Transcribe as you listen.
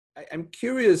I'm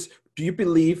curious, do you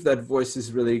believe that voice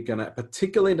is really gonna,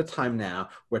 particularly in the time now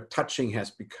where touching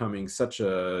has becoming such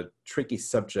a tricky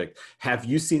subject, have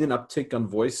you seen an uptick on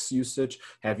voice usage?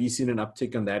 Have you seen an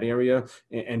uptick on that area?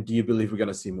 And do you believe we're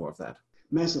gonna see more of that?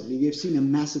 Massively. We've seen a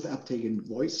massive uptake in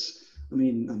voice. I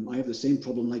mean, I have the same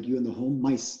problem like you in the home.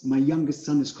 My youngest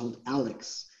son is called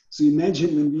Alex. So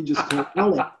imagine when we just call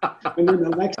Alex, and then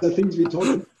Alexa thinks we're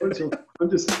talking. So I'm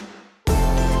just...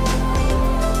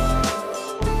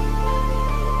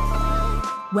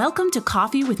 Welcome to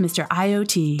Coffee with Mr.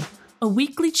 IoT, a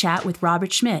weekly chat with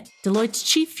Robert Schmidt, Deloitte's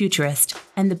chief futurist,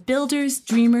 and the builders,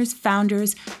 dreamers,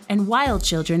 founders, and wild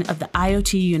children of the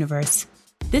IoT universe.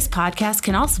 This podcast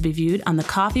can also be viewed on the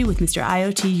Coffee with Mr.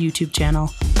 IoT YouTube channel.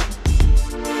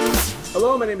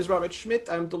 Hello, my name is Robert Schmidt.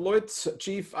 I'm Deloitte's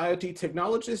chief IoT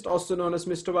technologist, also known as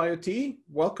Mr. IoT.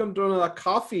 Welcome to another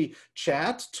coffee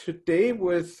chat today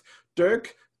with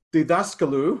Dirk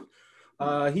Dadascalou.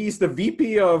 He's the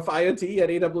VP of IoT at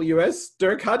AWS.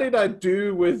 Dirk, how did I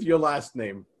do with your last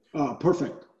name?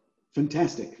 Perfect.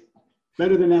 Fantastic.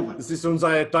 Better than ever. Das ist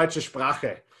unsere deutsche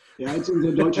Sprache. Yeah, it's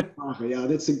unsere deutsche Sprache. Yeah,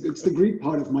 it's the Greek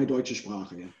part of my deutsche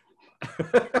Sprache. Yeah.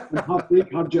 I'm half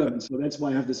Greek, half German, so that's why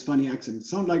I have this funny accent. It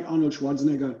sounds like Arnold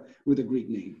Schwarzenegger with a Greek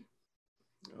name.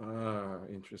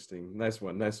 Interesting. Nice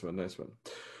one.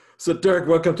 So Dirk,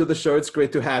 welcome to the show. It's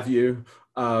great to have you.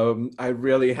 I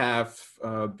really have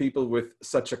people with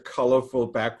such a colorful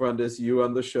background as you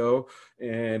on the show,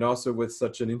 and also with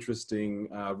such an interesting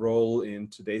role in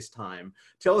today's time.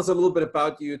 Tell us a little bit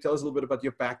about you. Tell us a little bit about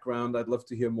your background. I'd love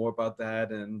to hear more about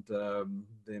that, and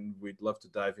then we'd love to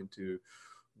dive into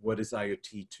what is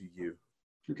IoT to you.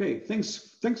 Okay,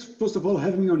 thanks first of all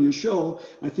having me on your show.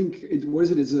 I think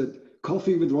it's a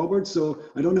coffee with Robert, so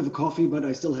I don't have a coffee, but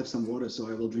I still have some water, so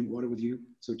I will drink water with you.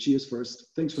 So cheers first.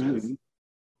 Thanks for having me.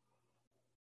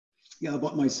 Yeah,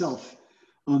 about myself.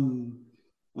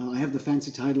 I have the fancy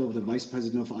title of the Vice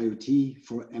President of IoT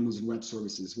for Amazon Web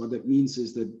Services. What that means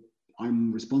is that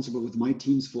I'm responsible with my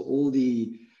teams for all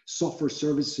the software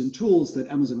services and tools that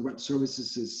Amazon Web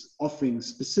Services is offering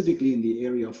specifically in the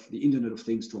area of the Internet of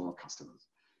Things to our customers.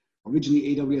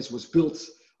 Originally, AWS was built,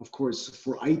 of course,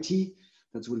 for IT.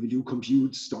 That's what we do,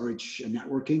 compute, storage, and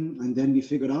networking. And then we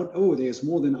figured out, there's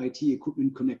more than IT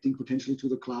equipment connecting potentially to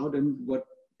the cloud, and what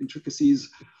intricacies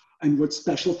and what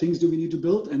special things do we need to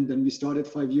build. And then we started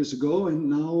 5 years ago, and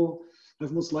now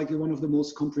have most likely one of the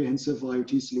most comprehensive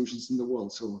IoT solutions in the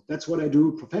world. So that's what I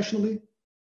do professionally.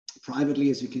 Privately,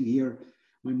 as you can hear,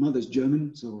 my mother's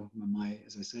German. So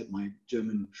as I said, my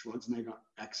German Schwarzenegger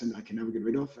accent I can never get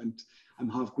rid of. And I'm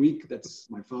half Greek. That's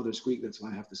my father's Greek. That's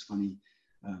why I have this funny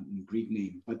Greek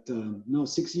name. But now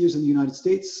 6 years in the United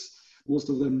States, most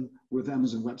of them with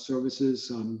Amazon Web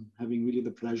Services, having really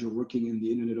the pleasure of working in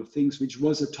the Internet of Things, which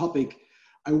was a topic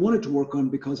I wanted to work on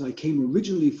because I came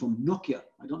originally from Nokia.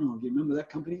 I don't know if you remember that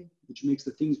company, which makes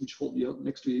the things which hold you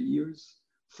next to your ears,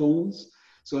 phones.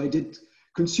 So I did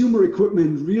consumer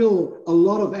equipment, a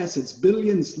lot of assets,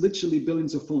 literally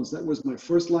billions of phones. That was my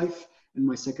first life. And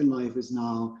my second life is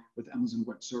now with Amazon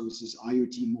Web Services,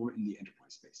 IoT, more in the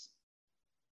enterprise space.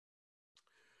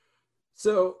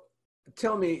 So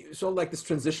tell me, like this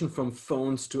transition from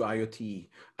phones to IoT,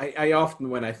 I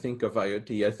often, when I think of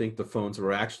IoT, I think the phones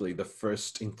were actually the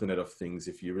first Internet of Things,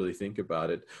 if you really think about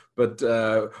it. But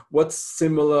what's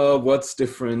similar, what's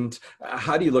different?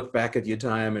 How do you look back at your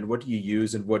time, and what do you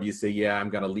use, and what do you say, yeah,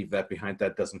 I'm going to leave that behind,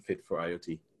 that doesn't fit for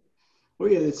IoT? Oh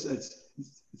yeah, it's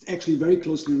actually very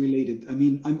closely related. I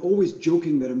mean, I'm always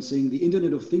joking that I'm saying the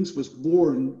Internet of Things was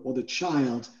born, or the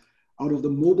child, out of the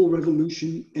mobile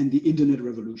revolution and the internet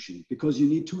revolution, because you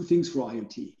need two things for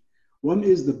IoT. One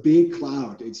is the big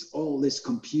cloud. It's all this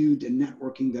compute and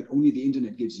networking that only the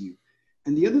internet gives you.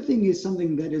 And the other thing is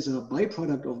something that is a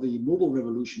byproduct of the mobile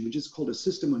revolution, which is called a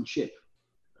system on chip.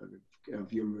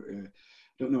 If you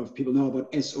don't know if people know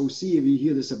about SoC, if you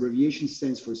hear this abbreviation,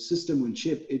 stands for system on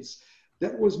chip.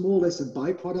 That was more or less a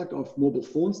byproduct of mobile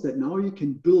phones, that now you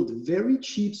can build very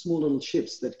cheap, small little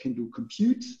chips that can do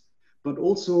compute, but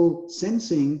also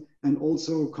sensing and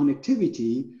also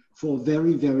connectivity for a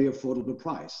very, very affordable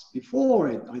price. Before,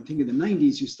 I think in the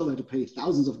 90s, you still had to pay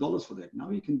thousands of dollars for that. Now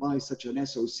you can buy such an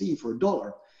SoC for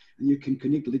 $1, and you can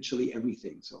connect literally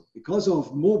everything. So because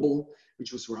of mobile,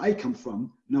 which was where I come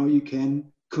from, now you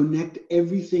can connect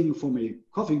everything from a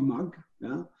coffee mug,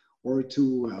 or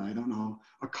to,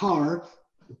 a car,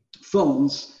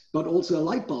 phones, but also a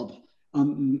light bulb.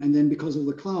 And then because of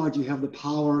the cloud, you have the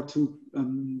power to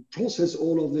process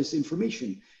all of this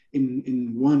information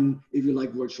in one, if you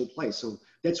like, virtual place. So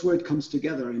that's where it comes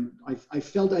together. And I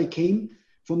felt I came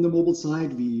from the mobile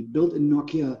side. We built in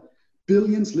Nokia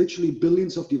billions, literally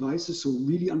billions of devices. So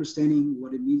really understanding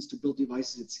what it means to build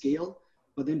devices at scale,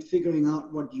 but then figuring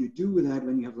out what you do with that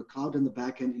when you have a cloud in the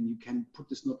back end, and you can put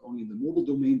this not only in the mobile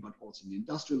domain, but also in the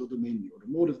industrial domain, the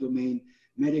automotive domain,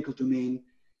 medical domain.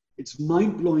 It's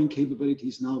mind-blowing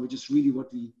capabilities now, which is really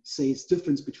what we say is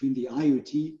difference between the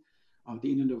IoT,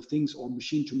 the Internet of Things, or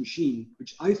machine to machine,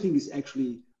 which I think is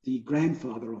actually the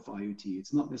grandfather of IoT.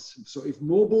 It's not necessarily, so if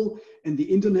mobile and the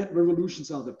internet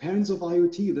revolutions are the parents of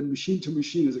IoT, then machine to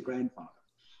machine is a grandfather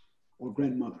or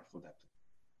grandmother for that.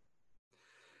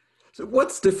 So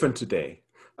what's different today?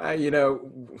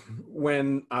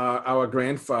 When our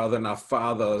grandfather and our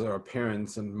fathers, our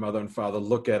parents and mother and father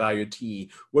look at IoT,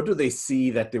 what do they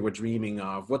see that they were dreaming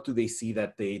of? What do they see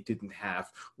that they didn't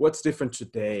have? What's different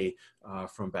today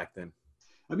from back then?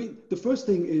 I mean, the first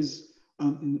thing is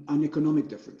an economic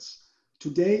difference.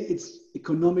 Today, it's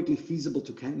economically feasible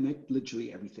to connect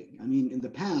literally everything. I mean, in the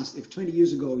past, if 20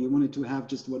 years ago you wanted to have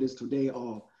just what is today,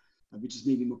 or which is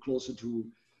maybe more closer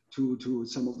to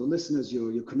some of the listeners,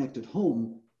 your connected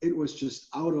home, it was just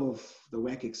out of the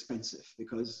whack expensive,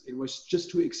 because it was just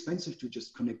too expensive to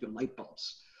just connect your light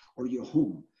bulbs or your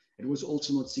home. It was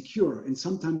also not secure. And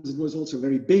sometimes it was also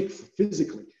very big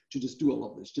physically to just do all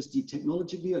of this. Just the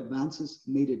technological advances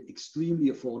made it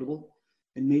extremely affordable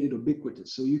and made it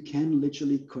ubiquitous. So you can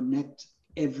literally connect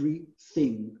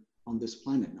everything on this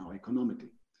planet now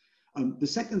economically. The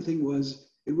second thing was,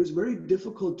 it was very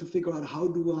difficult to figure out, how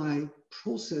do I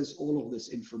process all of this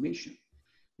information?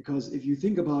 Because if you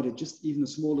think about it, just even a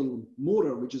small little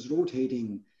motor, which is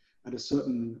rotating at a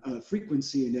certain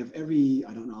frequency, and if every,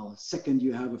 I don't know, second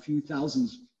you have a few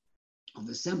thousands of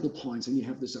the sample points, and you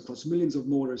have this across millions of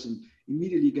motors, and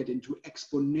immediately you get into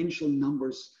exponential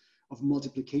numbers of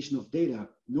multiplication of data.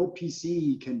 No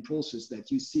PC can process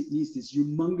that. You need these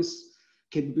humongous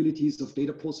capabilities of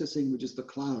data processing, which is the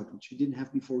cloud, which you didn't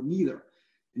have before neither.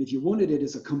 And if you wanted it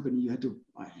as a company, you had to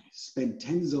spend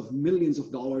tens of millions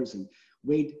of dollars and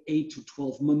wait 8 to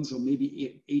 12 months or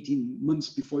maybe 18 months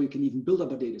before you can even build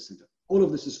up a data center. All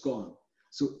of this is gone.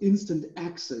 So instant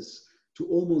access to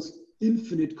almost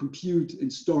infinite compute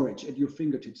and storage at your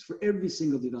fingertips for every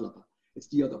single developer. It's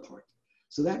the other part.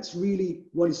 So that's really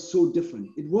what is so different.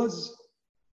 It was,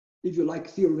 if you like,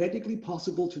 theoretically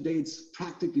possible. Today it's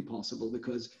practically possible,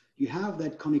 because you have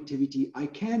that connectivity. I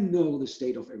can know the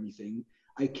state of everything.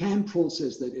 I can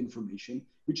process that information,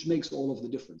 which makes all of the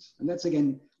difference. And that's,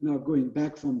 again, now going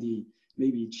back from the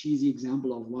maybe cheesy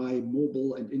example of why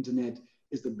mobile and internet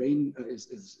is the brain,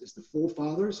 is the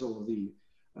forefathers or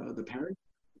the parent.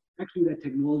 Actually, that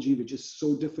technology, which is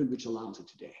so different, which allows it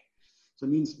today. So it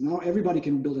means now everybody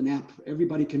can build an app.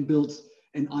 Everybody can build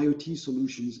an IoT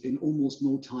solutions in almost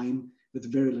no time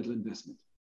with very little investment.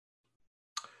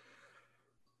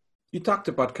 You talked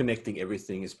about connecting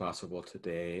everything is possible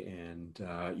today, and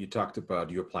you talked about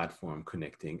your platform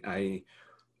connecting.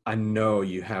 I know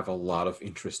you have a lot of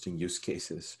interesting use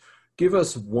cases. Give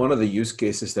us one of the use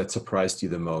cases that surprised you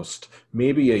the most.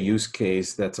 Maybe a use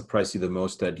case that surprised you the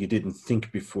most that you didn't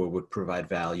think before would provide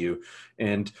value.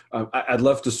 And I'd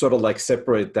love to sort of like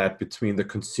separate that between the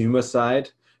consumer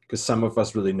side, because some of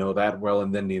us really know that well,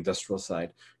 and then the industrial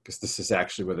side, because this is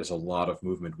actually where there's a lot of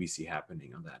movement we see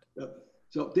happening on that. Yep.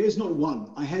 So there's not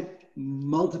one. I had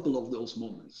multiple of those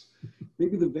moments.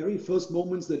 Maybe the very first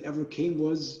moments that ever came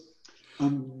was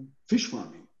fish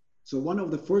farming. So one of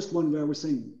the first one where we're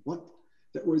saying, what?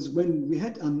 That was when we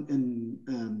had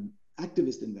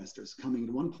activist investors coming at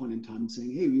one point in time and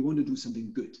saying, hey, we want to do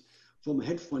something good, from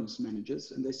hedge funds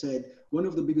managers. And they said, one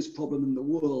of the biggest problems in the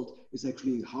world is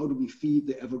actually, how do we feed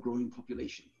the ever-growing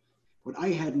population? What I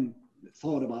hadn't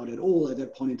thought about at all at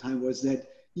that point in time was that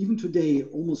even today,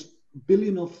 almost a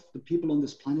billion of the people on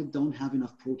this planet don't have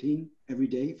enough protein every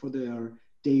day for their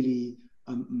daily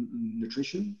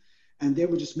nutrition. And they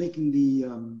were just making the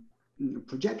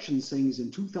projections saying is in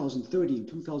 2030 and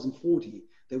 2040,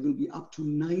 there will be up to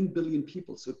 9 billion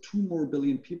people. So 2 more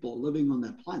billion people living on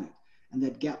that planet. And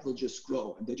that gap will just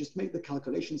grow. And they just make the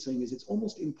calculation saying is it's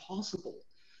almost impossible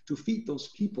to feed those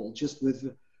people just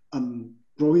with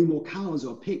growing more cows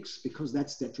or pigs, because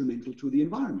that's detrimental to the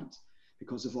environment,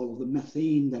 because of all of the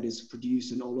methane that is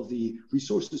produced and all of the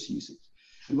resources usage.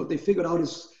 And what they figured out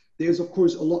is there's, of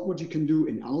course, a lot what you can do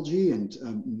in algae and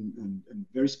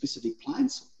very specific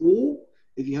plants, or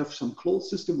if you have some closed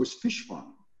system with fish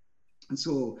farming. And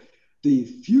so the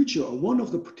future, or one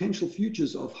of the potential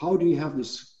futures of how do you have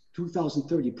this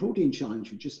 2030 protein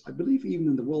challenge, which is, I believe, even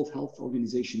in the World Health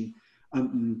Organization,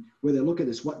 where they look at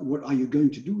this, what are you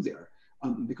going to do there?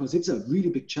 Because it's a really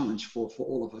big challenge for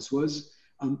all of us, was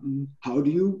how do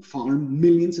you farm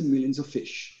millions and millions of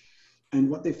fish? And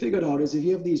what they figured out is if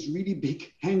you have these really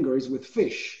big hangars with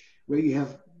fish, where you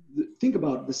have, think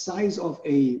about the size of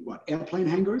airplane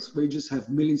hangars, where you just have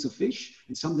millions of fish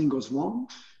and something goes wrong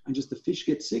and just the fish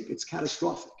gets sick, it's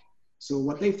catastrophic. So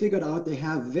what they figured out, they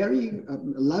have very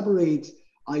elaborate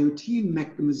IoT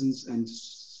mechanisms and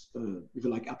if you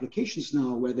like applications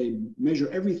now where they measure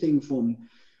everything from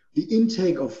the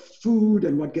intake of food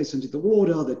and what gets into the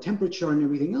water, the temperature and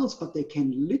everything else, but they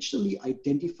can literally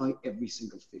identify every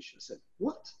single fish. I said,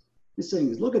 what? They're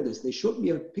saying is, look at this. They showed me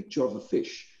a picture of a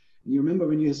fish. And you remember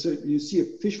when you see a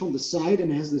fish from the side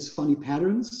and it has this funny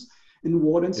patterns in the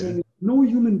water and saying, no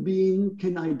human being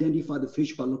can identify the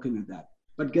fish by looking at that.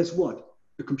 But guess what?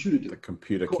 The computer did. The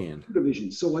computer can. Computer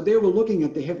vision. So what they were looking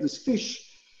at, they have this fish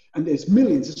and there's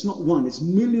millions. It's not one, it's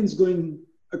millions going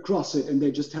across it. And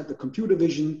they just had the computer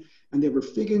vision and they were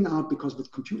figuring out, because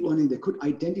with computer learning, they could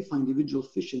identify individual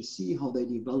fish and see how they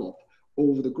develop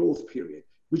over the growth period,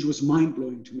 which was mind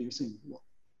blowing to me. I was saying, well,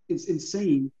 it's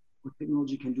insane what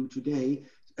technology can do today.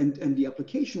 And the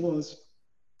application was,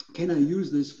 can I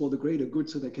use this for the greater good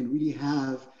so that I can really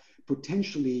have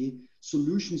potentially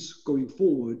solutions going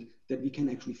forward that we can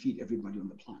actually feed everybody on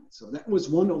the planet. So that was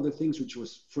one of the things which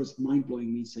was first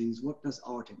mind-blowing me, saying, what does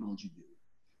our technology do?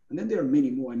 And then there are many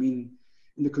more. I mean,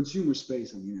 in the consumer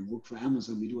space, I mean, I work for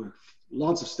Amazon. We do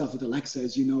lots of stuff with Alexa,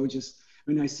 as you know. Just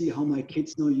when I see how my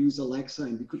kids now use Alexa,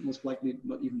 and we could most likely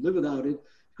not even live without it,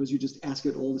 because you just ask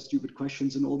it all the stupid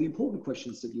questions and all the important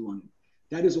questions that you want.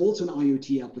 That is also an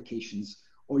IoT applications,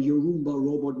 or your Roomba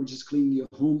robot, which is cleaning your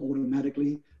home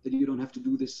automatically, that you don't have to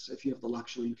do this if you have the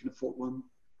luxury and can afford one.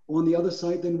 On the other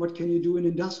side, then what can you do in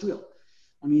industrial?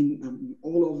 I mean,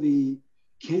 all of the,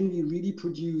 can we really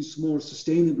produce more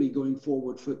sustainably going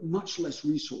forward for much less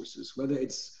resources, whether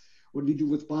it's what we do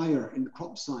with Bayer and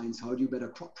crop science, how do you better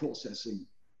crop processing?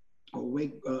 Or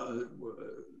we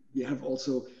have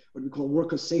also what we call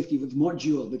worker safety with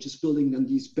Module, which is building on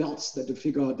these belts that to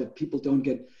figure out that people don't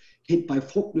get hit by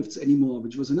forklifts anymore,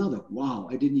 which was another, wow,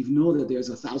 I didn't even know that there's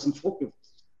 1,000 forklift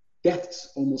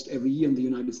deaths almost every year in the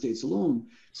United States alone.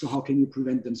 So how can you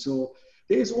prevent them? So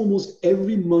there's almost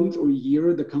every month or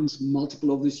year there comes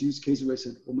multiple of this use cases where I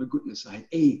said, oh my goodness, I had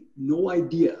A, no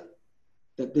idea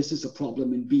that this is a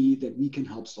problem, and B, that we can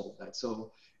help solve that.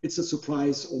 So it's a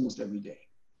surprise almost every day,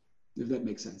 if that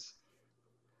makes sense.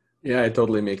 Yeah, it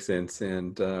totally makes sense.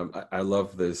 And I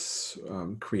love this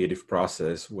creative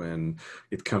process when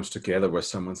it comes together where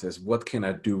someone says, what can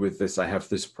I do with this? I have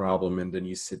this problem. And then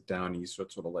you sit down and you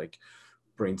sort of like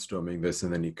brainstorming this,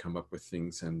 and then you come up with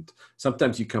things. And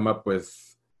sometimes you come up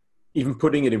with, even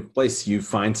putting it in place, you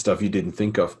find stuff you didn't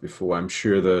think of before. I'm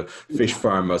sure the fish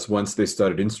farmers, once they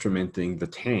started instrumenting the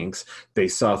tanks, they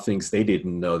saw things they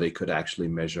didn't know they could actually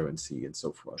measure and see and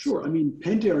so forth. Sure. I mean,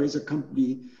 Pentair is a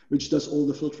company which does all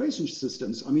the filtration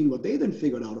systems. I mean, what they then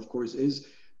figured out, of course, is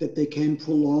that they can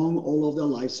prolong all of their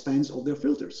lifespans of their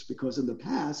filters. Because in the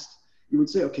past, you would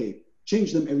say, okay,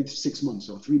 change them every 6 months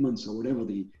or 3 months or whatever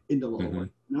the interval was.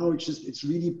 Now it's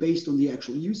really based on the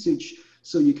actual usage.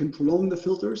 So you can prolong the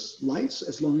filters' lives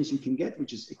as long as you can get,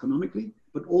 which is economically,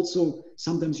 but also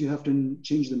sometimes you have to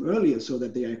change them earlier so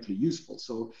that they are actually useful.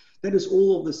 So that is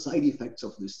all of the side effects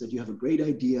of this, that you have a great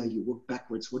idea, you work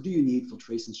backwards. What do you need?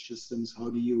 Filtration systems? How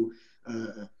do you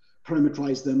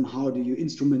parameterize them? How do you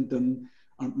instrument them?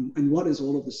 And what is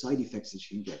all of the side effects that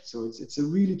you can get? So it's a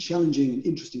really challenging and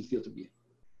interesting field to be in.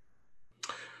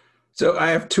 So I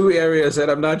have two areas and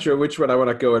I'm not sure which one I want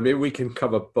to go, and maybe we can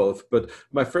cover both. But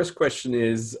my first question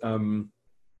is,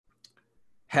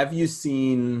 have you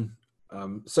seen,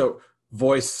 so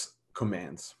voice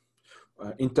commands,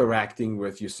 interacting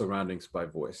with your surroundings by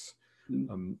voice.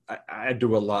 I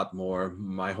do a lot more.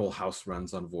 My whole house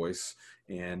runs on voice,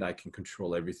 and I can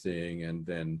control everything. And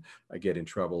then I get in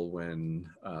trouble when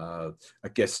a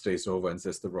guest stays over and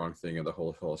says the wrong thing and the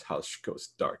whole house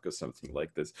goes dark or something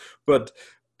like this. But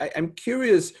I'm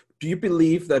curious, do you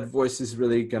believe that voice is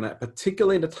really going to,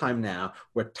 particularly in the time now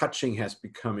where touching has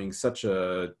becoming such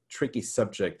a tricky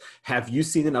subject, have you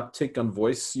seen an uptick on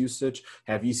voice usage?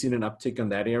 Have you seen an uptick on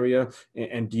that area?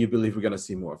 And do you believe we're going to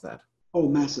see more of that? Oh,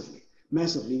 massively.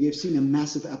 Massively. We've seen a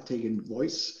massive uptake in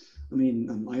voice. I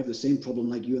mean, I have the same problem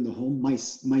like you in the home.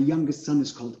 My youngest son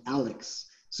is called Alex.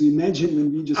 So imagine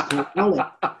when we just call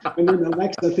Alex, and then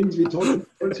Alexa thinks we're talking.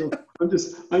 So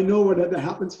I know what that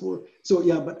happens for. So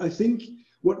yeah, but I think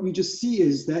what we just see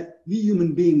is that we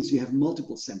human beings, we have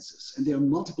multiple senses, and there are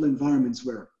multiple environments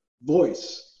where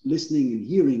voice, listening and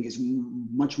hearing is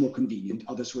much more convenient.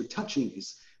 Others where touching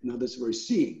is, and others where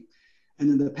seeing. And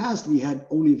in the past, we had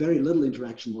only very little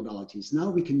interaction modalities. Now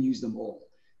we can use them all.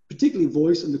 Particularly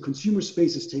voice in the consumer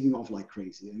space is taking off like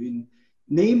crazy. I mean,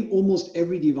 name almost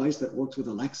every device that works with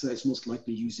Alexa is most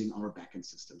likely using our backend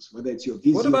systems, whether it's your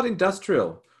Vizio. What about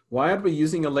industrial? Why aren't we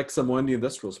using Alexa more in the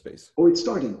industrial space? Oh, it's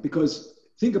starting, because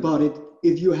think about it.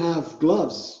 If you have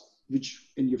gloves,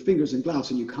 which in your fingers and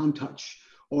gloves, and you can't touch,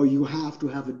 or you have to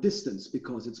have a distance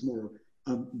because it's more,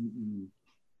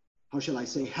 how shall I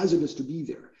say, hazardous to be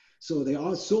there. So there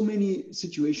are so many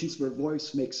situations where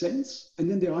voice makes sense, and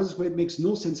then there are others where it makes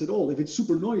no sense at all. If it's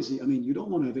super noisy, I mean, you don't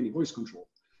want to have any voice control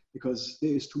because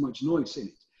there is too much noise in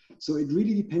it. So it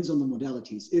really depends on the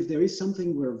modalities. If there is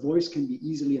something where voice can be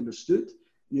easily understood,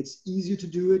 and it's easier to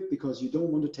do it because you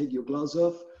don't want to take your gloves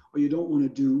off, or you don't want to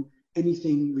do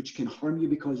anything which can harm you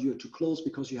because you're too close,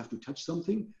 because you have to touch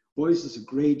something, voice is a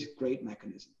great, great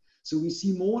mechanism. So we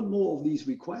see more and more of these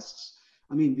requests.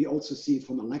 I mean, we also see it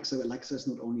from Alexa. Alexa is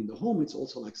not only in the home, it's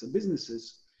also Alexa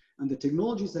businesses. And the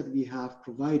technologies that we have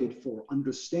provided for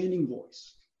understanding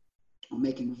voice, or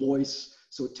making voice,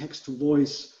 so text to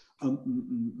voice,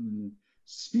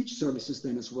 speech services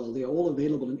then as well, they are all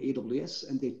available in AWS,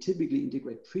 and they typically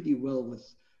integrate pretty well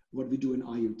with what we do in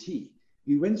IoT.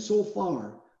 We went so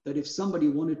far that if somebody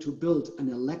wanted to build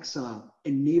an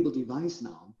Alexa-enabled device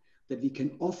now, that we can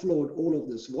offload all of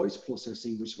this voice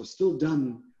processing, which was still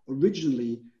done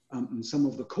originally in some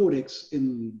of the codecs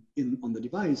on the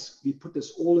device. We put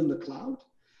this all in the cloud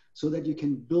so that you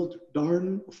can build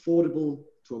darn affordable,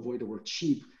 to avoid the word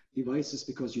cheap, devices,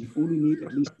 because you only need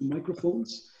at least 2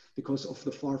 microphones because of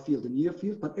the far field and near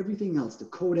field, but everything else, the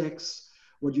codecs,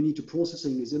 what you need to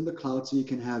processing is in the cloud, so you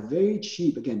can have very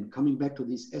cheap, again, coming back to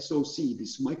these SoC,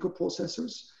 these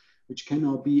microprocessors, which can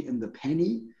now be in the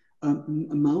penny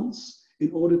amounts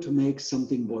in order to make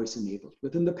something voice enabled.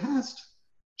 Within the past,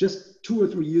 just 2 or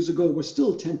 3 years ago, it was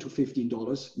still $10 to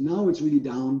 $15. Now it's really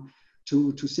down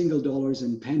to single dollars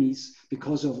and pennies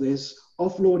because of this,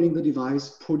 offloading the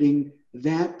device, putting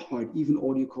that part, even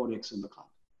audio codecs, in the cloud.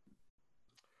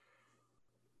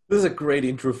 This is a great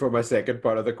intro for my second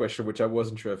part of the question, which I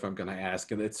wasn't sure if I'm going to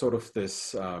ask. And it's sort of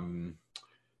this,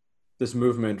 this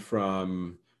movement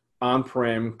from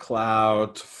on-prem,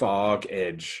 cloud, fog,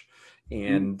 edge.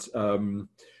 And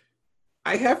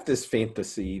I have this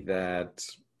fantasy that,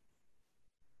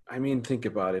 I mean, think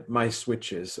about it. My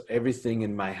switches, everything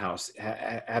in my house,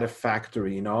 at a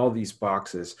factory, in all these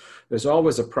boxes, there's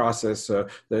always a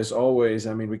processor. There's always,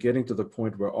 I mean, we're getting to the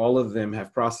point where all of them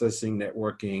have processing,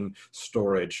 networking,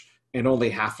 storage, and only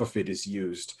half of it is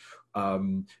used.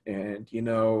 And, you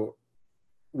know,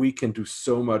 we can do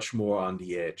so much more on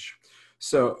the edge.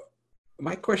 So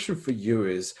my question for you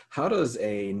is, how does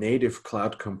a native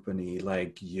cloud company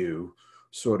like you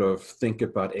sort of think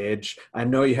about edge? I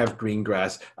know you have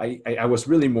Greengrass. I was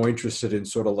really more interested in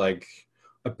sort of like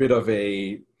a bit of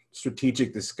a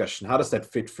strategic discussion. How does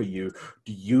that fit for you?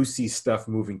 Do you see stuff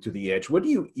moving to the edge? What do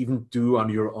you even do on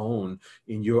your own,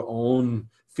 in your own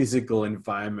physical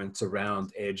environments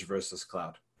around edge versus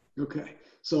cloud? Okay,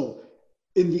 so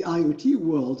in the IoT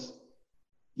world,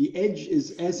 the edge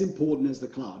is as important as the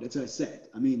cloud, as I said.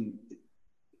 I mean,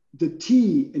 the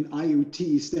T in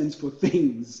IoT stands for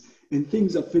things, and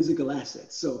things are physical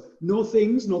assets. So no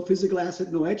things, no physical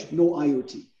asset, no edge, no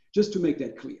IoT, just to make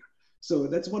that clear. So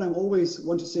that's what I always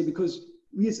want to say, because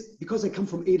I come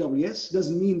from AWS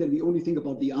doesn't mean that we only think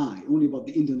about the I, only about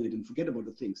the internet, and forget about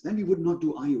the things. Then we would not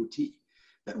do IoT.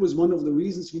 That was one of the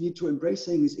reasons we need to embrace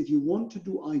saying is, if you want to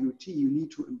do IoT, you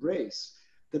need to embrace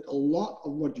that a lot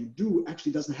of what you do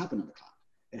actually doesn't happen on the cloud.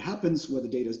 It happens where the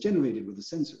data is generated with the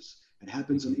sensors. It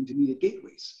happens on intermediate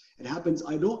gateways. It happens,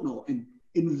 I don't know, and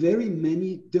in very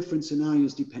many different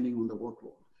scenarios depending on the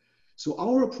workload. So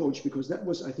our approach, because that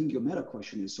was, I think, your meta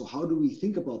question is, so how do we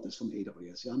think about this from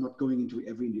AWS? I'm not going into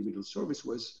every individual service,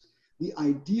 was we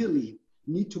ideally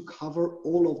need to cover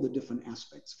all of the different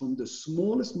aspects, from the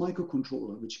smallest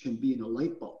microcontroller, which can be in a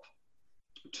light bulb,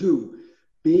 to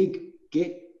big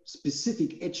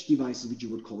specific edge devices, which you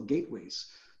would call gateways,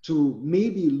 to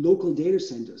maybe local data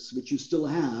centers, which you still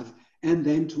have, and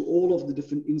then to all of the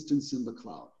different instances in the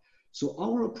cloud. So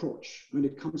our approach when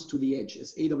it comes to the edge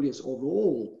as AWS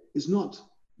overall is not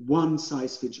one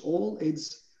size fits all.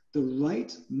 It's the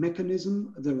right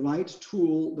mechanism, the right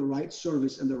tool, the right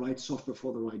service, and the right software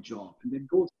for the right job. And that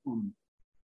goes from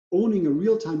owning a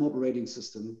real-time operating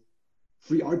system,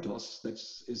 FreeRTOS, that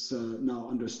is now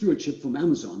under stewardship from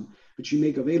Amazon, which you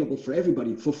make available for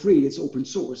everybody for free. It's open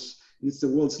source. And it's the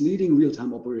world's leading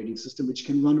real-time operating system, which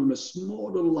can run on a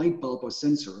small little light bulb or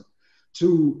sensor,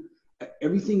 to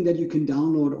everything that you can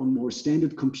download on more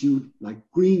standard compute like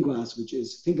Greengrass, which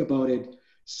is, think about it,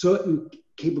 certain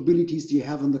capabilities do you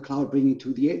have on the cloud bringing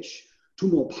to the edge, to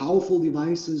more powerful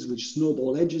devices, which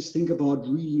snowball edges, think about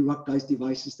really ruggedized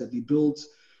devices that we built,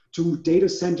 to data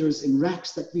centers in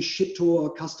racks that we ship to our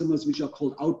customers, which are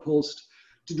called outposts,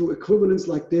 to do equivalents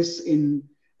like this in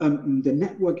the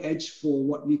network edge for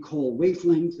what we call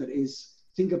wavelength. That is,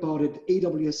 think about it,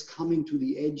 AWS coming to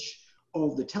the edge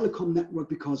of the telecom network,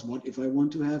 because what if I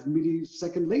want to have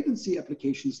millisecond latency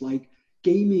applications like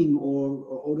gaming or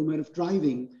automotive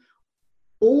driving,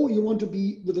 or you want to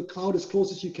be with the cloud as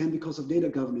close as you can because of data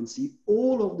governance. See,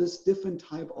 all of this different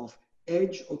type of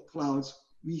edge or clouds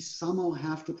we somehow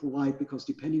have to provide, because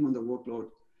depending on the workload,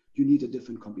 you need a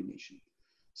different combination.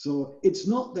 So it's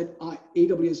not that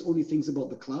AWS only thinks about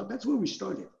the cloud. That's where we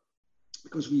started,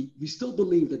 because we still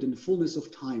believe that in the fullness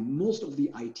of time, most of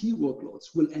the IT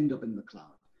workloads will end up in the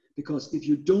cloud. Because if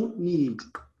you don't need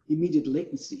immediate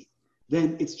latency,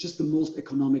 then it's just the most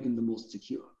economic and the most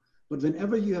secure. But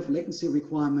whenever you have latency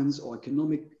requirements or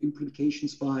economic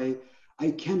implications by,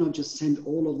 I cannot just send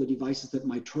all of the devices that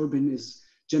my turbine is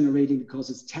generating because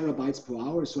it's terabytes per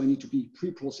hour, so I need to be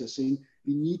pre-processing.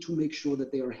 We need to make sure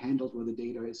that they are handled where the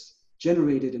data is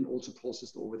generated and also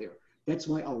processed over there. That's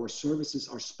why our services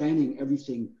are spanning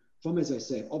everything from, as I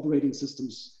said, operating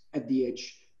systems at the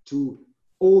edge to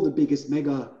all the biggest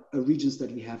mega regions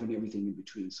that we have and everything in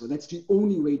between. So that's the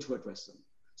only way to address them.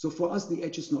 So for us, the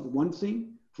edge is not one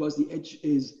thing. For us, the edge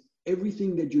is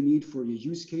everything that you need for your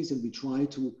use case, and we try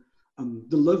to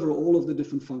deliver all of the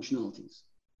different functionalities.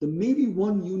 The maybe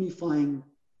one unifying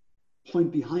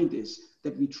point behind is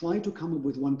that we try to come up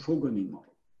with one programming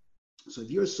model. So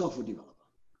if you're a software developer,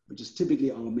 which is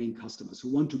typically our main customers who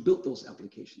want to build those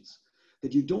applications,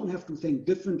 that you don't have to think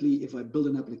differently if I build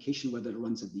an application whether it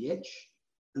runs at the edge,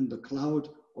 in the cloud,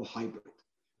 or hybrid.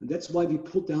 And that's why we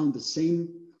put down the same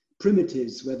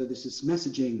primitives, whether this is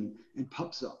messaging and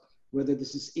pops up, whether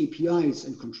this is APIs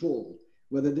and control,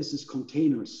 whether this is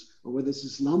containers, or whether this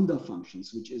is Lambda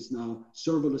functions, which is now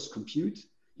serverless compute.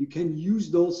 You can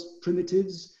use those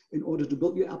primitives in order to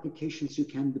build your applications. You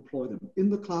can deploy them in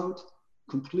the cloud,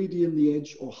 completely in the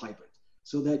edge, or hybrid,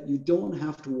 so that you don't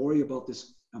have to worry about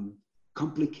this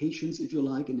complications, if you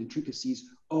like, and intricacies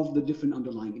of the different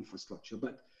underlying infrastructure.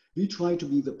 But we try to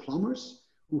be the plumbers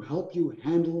who help you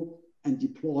handle and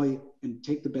deploy and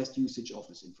take the best usage of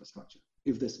this infrastructure,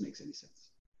 if this makes any sense.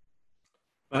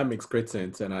 That makes great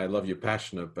sense, and I love your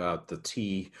passion about the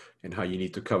T and how you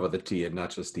need to cover the T and not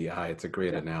just the I. It's a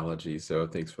great analogy, so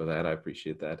thanks for that. I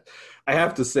appreciate that. I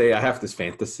have to say, I have this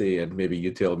fantasy, and maybe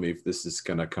you tell me if this is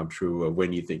going to come true or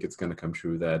when you think it's going to come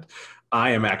true, that I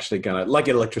am actually going to, like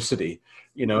electricity,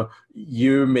 you know,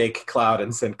 you make cloud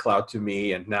and send cloud to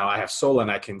me, and now I have solar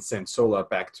and I can send solar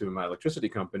back to my electricity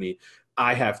company.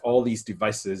 I have all these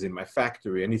devices in my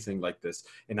factory, anything like this,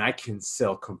 and I can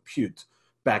sell compute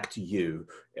back to you,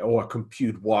 or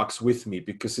compute walks with me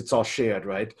because it's all shared,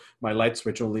 right? My light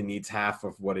switch only needs half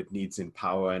of what it needs in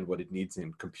power and what it needs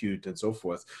in compute and so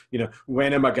forth. You know,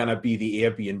 when am I going to be the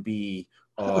Airbnb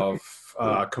of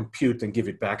compute and give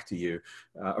it back to you?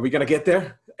 Are we going to get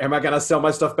there? Am I going to sell my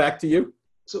stuff back to you?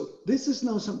 So this is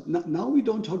now now we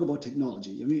don't talk about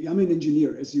technology. I mean, I'm an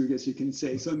engineer, as you can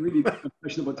say, so I'm really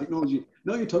passionate about technology.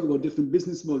 Now you talk about different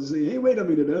business models. You say, hey, wait a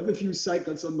minute, I have a few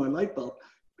cycles on my light bulb.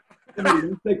 I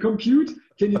mean, they compute.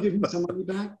 Can you give me some money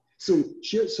back? So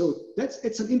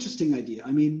it's an interesting idea.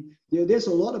 I mean, there's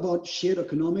a lot about shared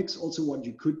economics, also what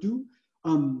you could do.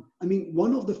 I mean,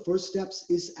 one of the first steps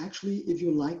is actually, if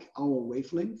you like, our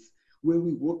wavelength, where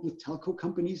we work with telco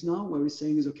companies now, where we're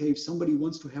saying is, okay, if somebody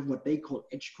wants to have what they call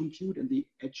edge compute and the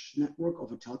edge network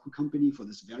of a telco company for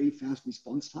this very fast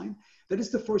response time, that is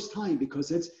the first time,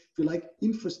 because it's, if you like,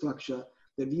 infrastructure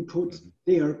that we put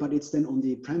there, but it's then on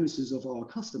the premises of our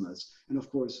customers and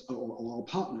of course our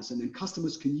partners, and then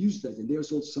customers can use that, and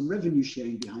there's also some revenue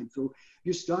sharing behind. So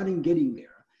you're starting getting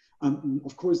there.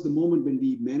 Of course, the moment when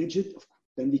we manage it,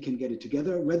 then we can get it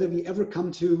together. Whether we ever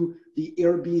come to the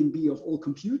Airbnb of all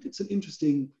compute, it's an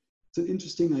interesting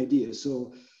idea.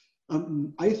 So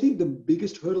I think the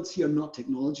biggest hurdles here are not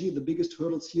technology. The biggest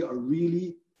hurdles here are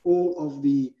really all of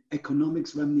the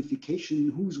economics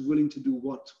ramification, who's willing to do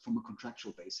what from a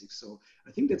contractual basis. So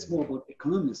I think that's more about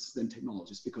economists than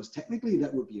technologists, because technically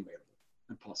that would be available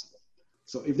and possible.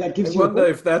 So if that gives you... I wonder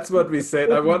if that's what we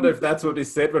said. I wonder if that's what we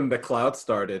said when the cloud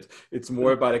started. It's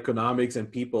more about economics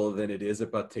and people than it is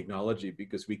about technology,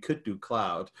 because we could do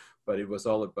cloud, but it was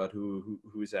all about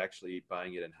who's actually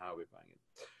buying it and how we're buying it.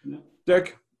 Yeah.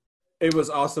 Dirk, it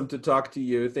was awesome to talk to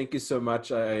you. Thank you so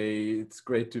much. It's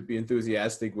great to be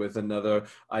enthusiastic with another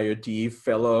IoT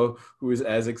fellow who is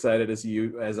as excited as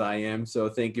you, as I am. So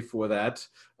thank you for that.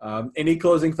 Any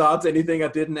closing thoughts? Anything I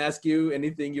didn't ask you?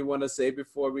 Anything you want to say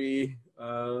before we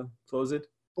close it?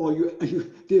 Oh,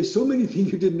 there's so many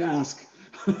things you didn't ask.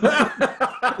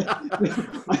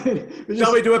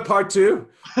 Shall we do a part 2?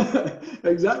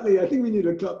 Exactly. I think we need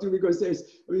a club too, because there's,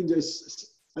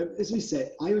 as we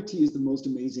said, IoT is the most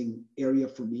amazing area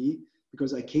for me,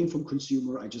 because I came from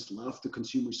consumer. I just love the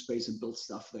consumer space and build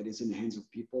stuff that is in the hands of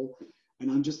people.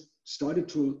 And I'm just started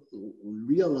to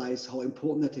realize how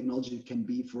important that technology can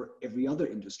be for every other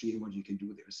industry and what you can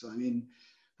do there. So, I mean,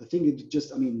 I think it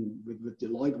just, I mean, with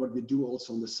Deloitte, what we do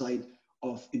also on the side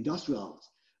of industrials,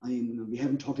 I mean, we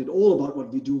haven't talked at all about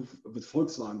what we do with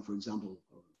Volkswagen, for example.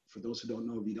 For those who don't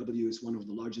know, VW is one of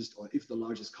the largest, or if the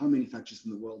largest, car manufacturers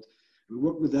in the world. We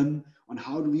work with them on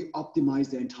how do we optimize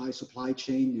their entire supply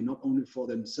chain, and not only for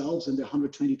themselves and their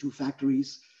 122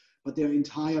 factories, but their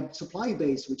entire supply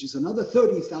base, which is another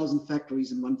 30,000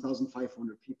 factories and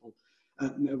 1,500 people,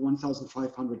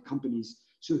 1,500 companies.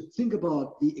 So think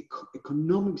about the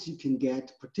economics you can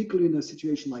get, particularly in a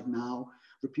situation like now,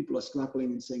 where people are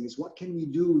struggling and saying, what can we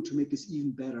do to make this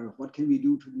even better? What can we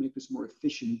do to make this more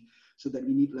efficient so that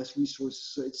we need less resources?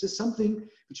 So it's just something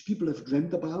which people have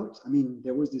dreamt about. I mean,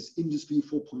 there was this industry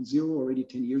 4.0 already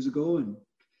 10 years ago, and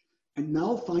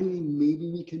now finally maybe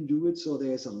we can do it. So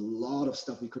there's a lot of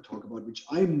stuff we could talk about, which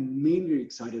I'm mainly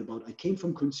excited about. I came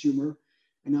from consumer,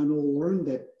 and I learned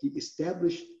that the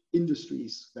established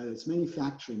industries, whether it's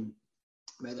manufacturing,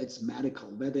 whether it's medical,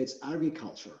 whether it's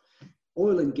agriculture,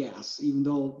 oil and gas, even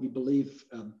though we believe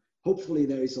hopefully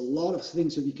there is a lot of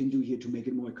things that we can do here to make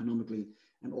it more economically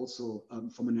and also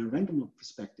from an environmental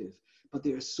perspective. But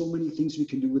there are so many things we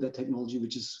can do with that technology,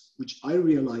 which I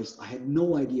realized I had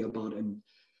no idea about, and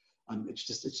it's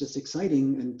just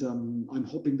exciting, and I'm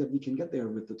hoping that we can get there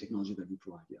with the technology that we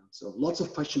provide. Yeah. So lots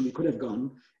of questions we could have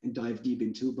gone and dive deep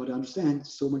into, but I understand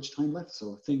so much time left.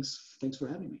 So thanks for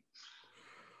having me.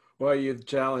 Well, you've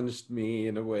challenged me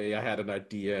in a way. I had an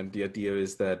idea, and the idea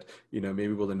is that, maybe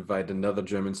we'll invite another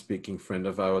German-speaking friend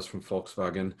of ours from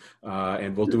Volkswagen,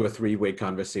 and we'll do a 3-way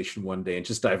conversation one day and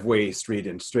just dive way straight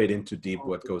into deep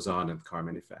what goes on in car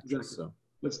manufacturing. Exactly. So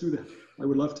let's do that. I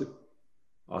would love to.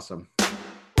 Awesome.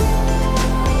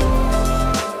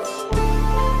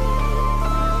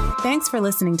 Thanks for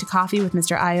listening to Coffee with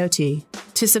Mr. IoT.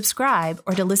 To subscribe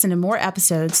or to listen to more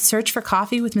episodes, search for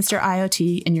Coffee with Mr.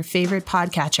 IoT in your favorite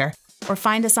podcatcher, or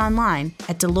find us online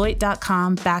at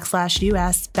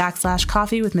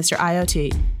deloitte.com/US/Coffee with Mr.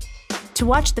 IoT. To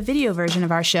watch the video version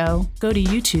of our show, go to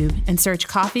YouTube and search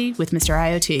Coffee with Mr.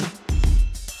 IoT.